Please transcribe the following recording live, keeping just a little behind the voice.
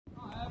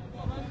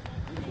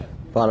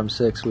Bottom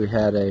 6, we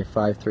had a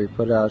 5-3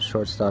 putout,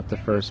 shortstop to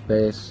first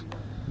base.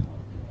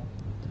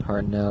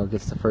 Hartnell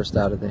gets the first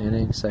out of the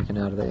inning, second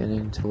out of the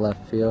inning to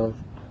left field,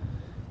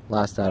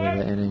 last out of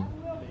the inning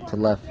to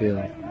left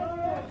field.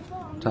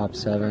 Top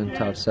 7,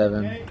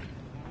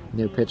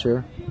 new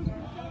pitcher.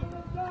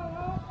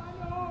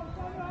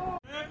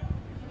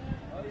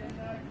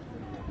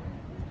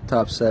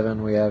 Top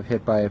 7, we have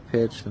hit by a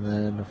pitch and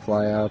then a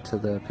fly out to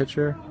the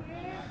pitcher.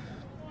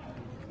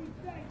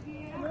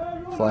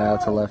 Fly out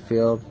to left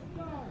field.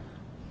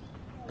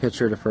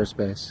 Pitcher to first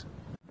base.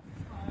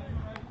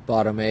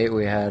 Bottom 8,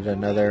 we had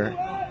another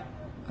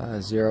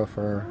 0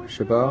 for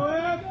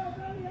Chabot.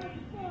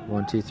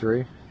 1, 2,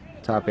 3.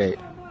 Top 8.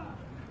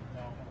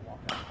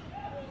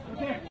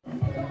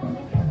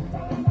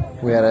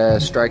 We had a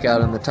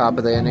strikeout in the top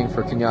of the inning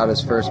for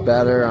Cañada's first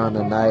batter on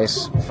a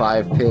nice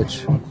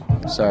 6-pitch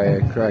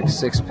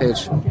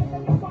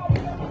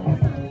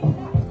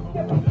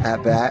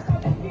at bat.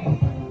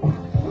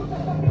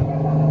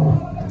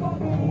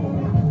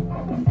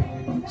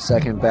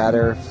 Second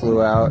batter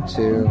flew out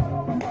to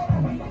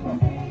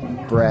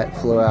Brett,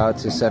 flew out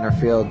to center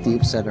field,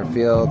 deep center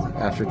field,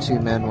 after 2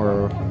 men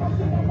were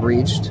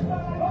reached.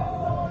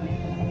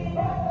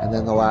 And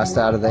then the last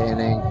out of the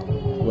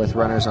inning, with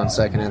runners on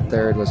second and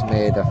third, was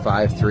made a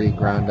 5-3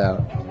 ground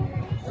out.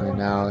 We're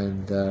now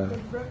in the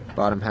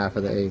bottom half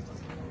of the 8th.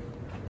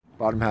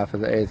 Bottom half of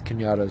the 8th,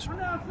 Cañada's.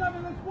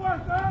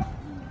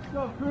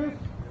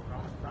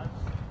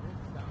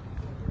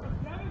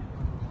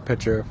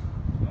 Pitcher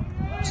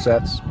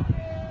sets.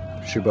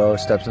 Chabot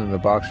steps into the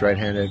box,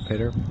 right-handed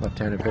hitter,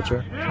 left-handed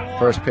pitcher.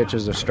 First pitch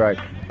is a strike.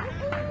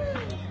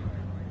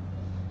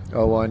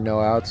 0-1,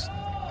 no outs.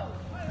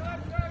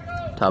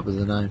 Top of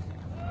the 9.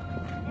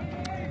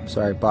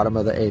 Sorry, bottom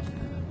of the 8th.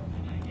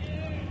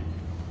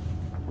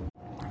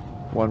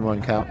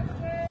 1-1 count.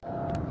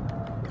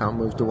 Count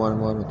moves to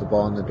 1-1 with the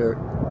ball in the dirt.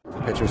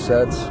 Pitcher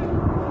sets.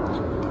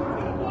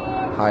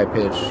 High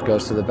pitch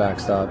goes to the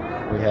backstop.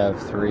 We have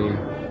 2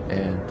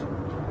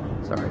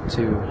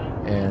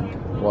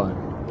 and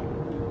 1.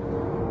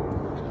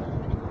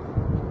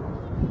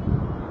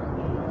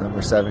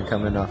 Number 7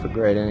 coming off a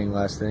great inning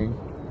last inning,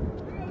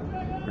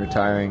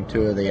 retiring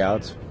 2 of the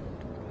outs.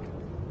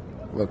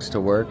 Looks to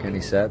work and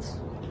he sets.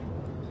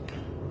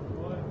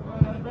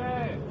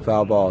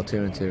 Foul ball,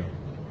 2-2.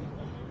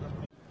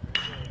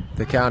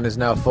 The count is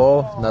now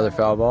full. Another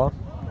foul ball.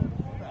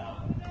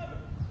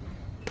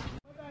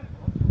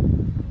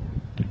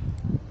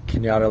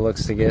 Cañada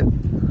looks to get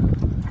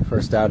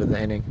first out of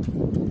the inning.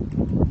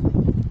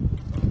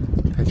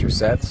 Pitcher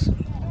sets.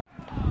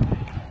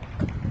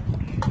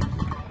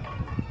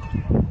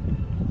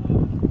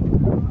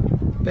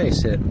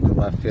 Base hit to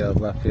left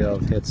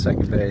field hits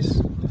second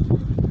base.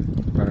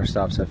 Runner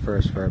stops at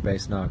first for a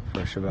base knock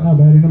for Chabot. Now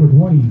batting number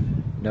 20.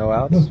 No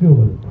outs. Left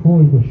fielder,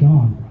 Troy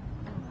Bashan.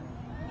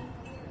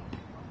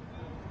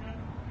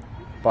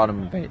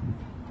 Bottom of 8.